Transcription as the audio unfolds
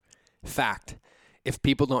Fact. If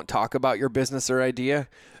people don't talk about your business or idea,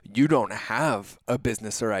 you don't have a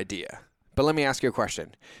business or idea. But let me ask you a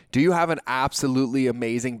question. Do you have an absolutely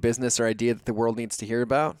amazing business or idea that the world needs to hear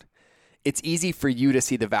about? It's easy for you to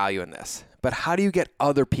see the value in this, but how do you get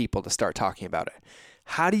other people to start talking about it?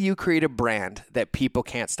 How do you create a brand that people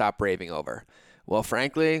can't stop raving over? Well,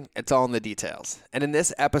 frankly, it's all in the details. And in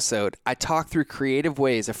this episode, I talk through creative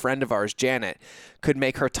ways a friend of ours, Janet, could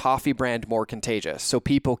make her toffee brand more contagious so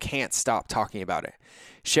people can't stop talking about it.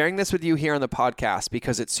 Sharing this with you here on the podcast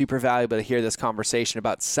because it's super valuable to hear this conversation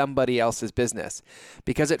about somebody else's business,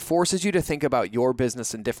 because it forces you to think about your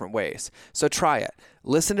business in different ways. So try it.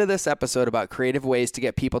 Listen to this episode about creative ways to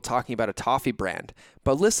get people talking about a toffee brand,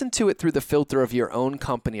 but listen to it through the filter of your own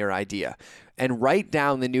company or idea, and write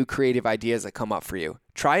down the new creative ideas that come up for you.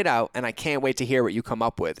 Try it out, and I can't wait to hear what you come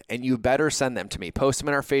up with, and you better send them to me. Post them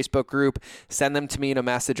in our Facebook group, send them to me in a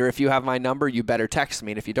message, or if you have my number, you better text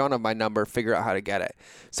me, and if you don't have my number, figure out how to get it.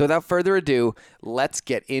 So without further ado, let's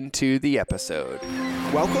get into the episode.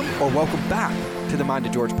 Welcome or welcome back to the Mind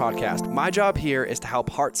of George podcast. My job here is to help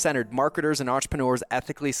heart-centered marketers and entrepreneurs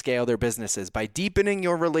ethically scale their businesses by deepening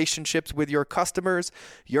your relationships with your customers,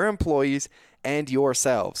 your employees, and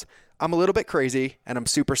yourselves. I'm a little bit crazy, and I'm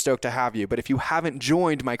super stoked to have you. But if you haven't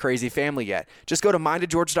joined my crazy family yet, just go to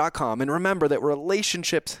mindofgeorge.com and remember that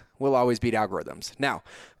relationships will always beat algorithms. Now,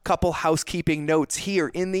 couple housekeeping notes here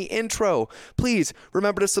in the intro. Please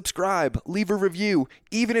remember to subscribe, leave a review.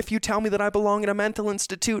 Even if you tell me that I belong in a mental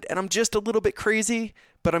institute and I'm just a little bit crazy,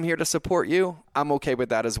 but I'm here to support you, I'm okay with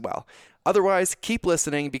that as well. Otherwise, keep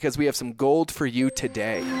listening because we have some gold for you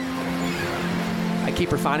today. I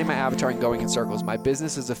keep refining my avatar and going in circles. My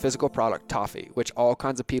business is a physical product, toffee, which all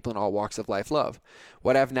kinds of people in all walks of life love.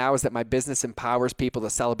 What I have now is that my business empowers people to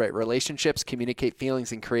celebrate relationships, communicate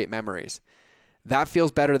feelings, and create memories. That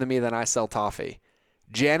feels better to me than I sell toffee.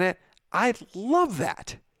 Janet, I love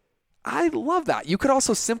that. I love that. You could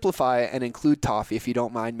also simplify it and include toffee if you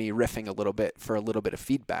don't mind me riffing a little bit for a little bit of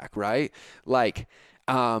feedback, right? Like,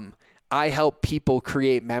 I help people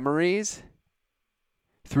create memories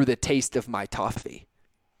through the taste of my toffee.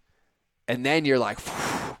 And then you're like,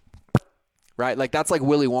 right? Like that's like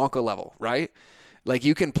Willy Wonka level, right? Like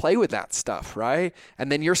you can play with that stuff, right? And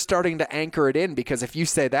then you're starting to anchor it in because if you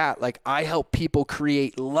say that, like I help people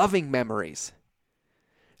create loving memories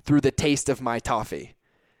through the taste of my toffee.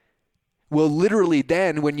 Well, literally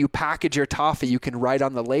then when you package your toffee, you can write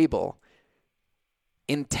on the label,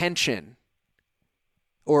 intention,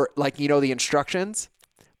 or like, you know, the instructions,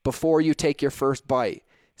 before you take your first bite,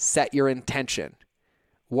 set your intention.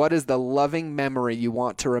 What is the loving memory you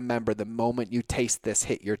want to remember the moment you taste this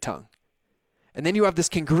hit your tongue? And then you have this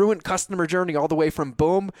congruent customer journey all the way from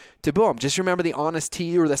boom to boom. Just remember the Honest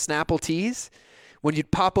Tea or the Snapple teas. When you'd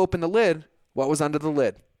pop open the lid, what was under the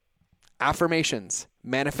lid? Affirmations,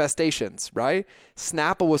 manifestations, right?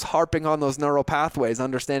 Snapple was harping on those neural pathways,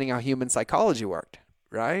 understanding how human psychology worked,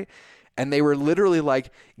 right? And they were literally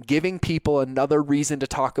like giving people another reason to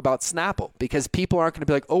talk about Snapple because people aren't going to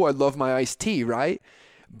be like, oh, I love my iced tea, right?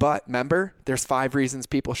 But remember, there's 5 reasons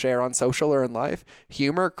people share on social or in life: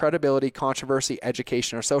 humor, credibility, controversy,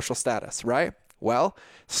 education, or social status, right? Well,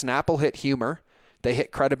 Snapple hit humor, they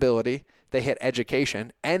hit credibility, they hit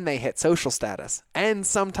education, and they hit social status, and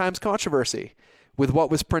sometimes controversy with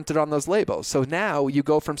what was printed on those labels. So now you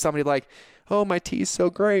go from somebody like, oh, my tea is so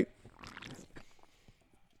great,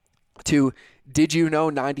 to, did you know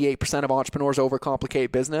 98% of entrepreneurs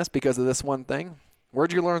overcomplicate business because of this one thing?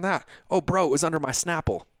 Where'd you learn that? Oh, bro, it was under my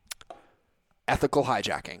Snapple. Ethical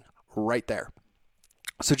hijacking right there.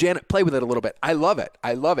 So Janet, play with it a little bit. I love it.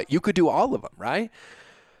 I love it. You could do all of them, right?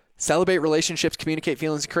 Celebrate relationships, communicate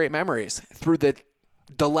feelings, and create memories through the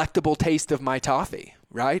delectable taste of my toffee,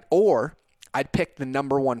 right? Or I'd pick the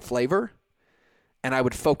number one flavor and I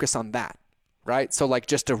would focus on that, right? So like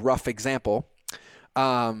just a rough example,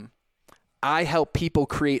 I help people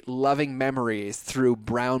create loving memories through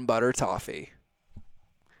brown butter toffee.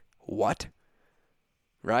 What?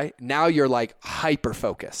 Right? Now you're like hyper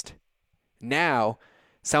focused. Now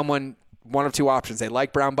one of two options. They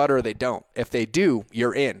like brown butter or they don't. If they do,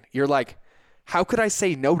 you're in. You're like, how could I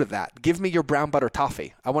say no to that? Give me your brown butter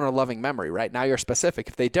toffee. I want a loving memory, right? Now you're specific.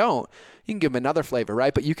 If they don't, you can give them another flavor,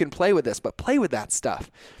 right? But you can play with this, but play with that stuff.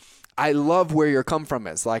 I love where you're come from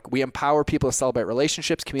is like we empower people to celebrate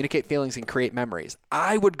relationships, communicate feelings, and create memories.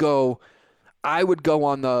 I would go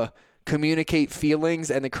on the communicate feelings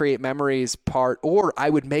and the create memories part, or I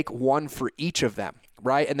would make one for each of them,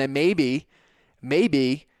 right? And then maybe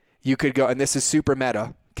you could go, and this is super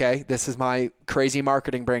meta, okay? This is my crazy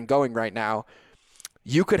marketing brain going right now.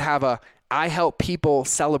 You could have I help people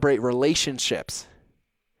celebrate relationships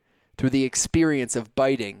through the experience of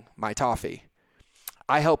biting my toffee.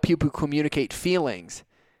 I help people communicate feelings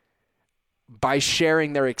by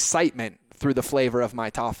sharing their excitement through the flavor of my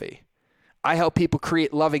toffee. I help people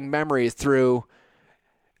create loving memories through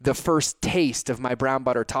the first taste of my brown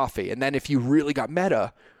butter toffee. And then if you really got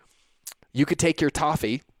meta, you could take your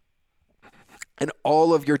toffee and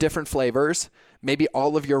all of your different flavors, maybe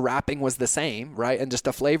all of your wrapping was the same, right? And just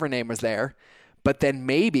a flavor name was there. But then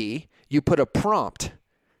maybe you put a prompt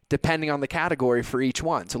depending on the category for each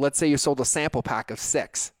one. So let's say you sold a sample pack of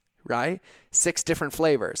 6, right? 6 different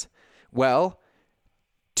flavors. Well,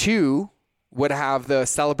 2 would have the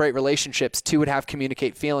celebrate relationships, 2 would have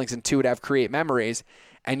communicate feelings, and 2 would have create memories.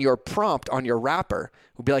 And your prompt on your wrapper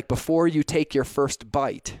would be like, before you take your first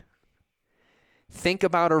bite, think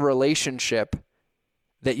about a relationship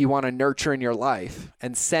that you want to nurture in your life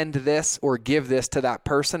and send this or give this to that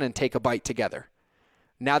person and take a bite together.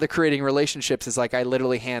 Now the creating relationships is like, I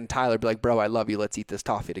literally hand Tyler, be like, bro, I love you. Let's eat this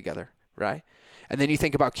toffee together, right? And then you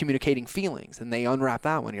think about communicating feelings and they unwrap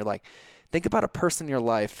that one. You're like, think about a person in your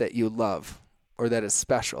life that you love or that is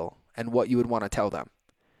special and what you would want to tell them.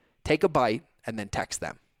 Take a bite and then text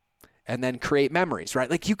them and then create memories,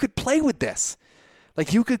 right? Like you could play with this.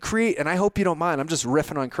 Like you could create, and I hope you don't mind, I'm just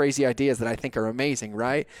riffing on crazy ideas that I think are amazing,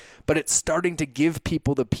 right? But it's starting to give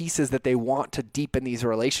people the pieces that they want to deepen these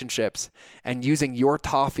relationships and using your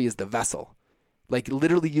toffee as the vessel. Like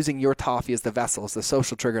literally using your toffee as the vessel, as the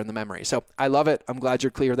social trigger and the memory. So I love it. I'm glad you're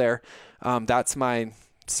clear there. That's my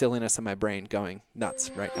silliness in my brain going nuts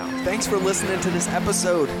right now. Thanks for listening to this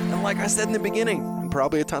episode. And like I said in the beginning, and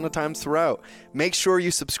probably a ton of times throughout, make sure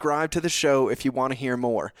you subscribe to the show if you want to hear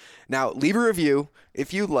more. Now, leave a review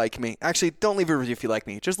if you like me. Actually, don't leave a review if you like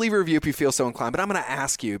me. Just leave a review if you feel so inclined. But I'm going to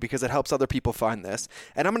ask you because it helps other people find this.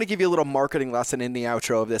 And I'm going to give you a little marketing lesson in the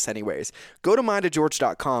outro of this anyways. Go to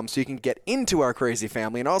mindofgeorge.com so you can get into our crazy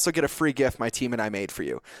family and also get a free gift my team and I made for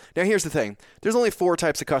you. Now, here's the thing. There's only 4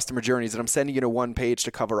 types of customer journeys, and I'm sending you to one page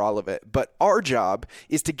to cover all of it. But our job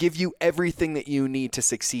is to give you everything that you need to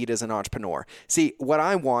succeed as an entrepreneur. See, what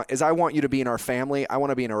I want is I want you to be in our family. I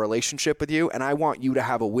want to be in a relationship with you, and I want you to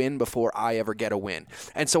have a win before I ever get a win.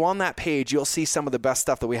 And so on that page, you'll see some of the best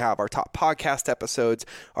stuff that we have, our top podcast episodes,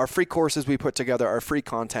 our free courses we put together, our free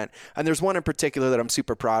content. And there's one in particular that I'm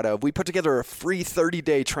super proud of. We put together a free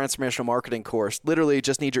 30-day transformational marketing course. Literally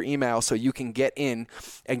just need your email so you can get in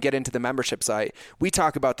and get into the membership site. We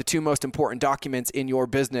talk about the 2 most important documents in your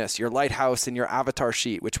business, your lighthouse and your avatar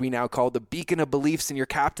sheet, which we now call the beacon of beliefs in your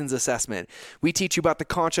captain's assessment. We teach you about the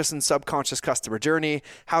conscious and subconscious customer journey,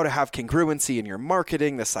 how to have congruency in your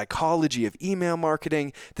marketing, the psychology of email marketing,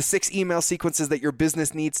 the 6 email sequences that your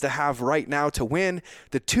business needs to have right now to win,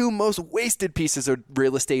 the 2 most wasted pieces of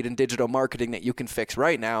real estate and digital marketing that you can fix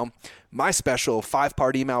right now, my special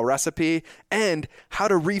 5-part email recipe, and how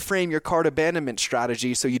to reframe your cart abandonment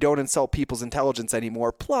strategy so you don't insult people's intelligence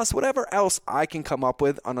anymore, plus whatever else I can come up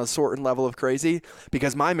with on a certain level of crazy,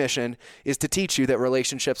 because my mission is to teach you that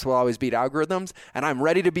relationships will always beat algorithms, and I'm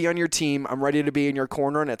ready to be on your team, I'm ready to be in your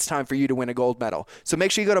corner, and it's time for you to win a gold medal. So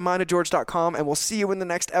make sure you go to mindofgeorge.com, and we'll see you in the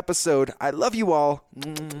next episode. I love you all.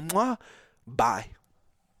 Mwah. Bye.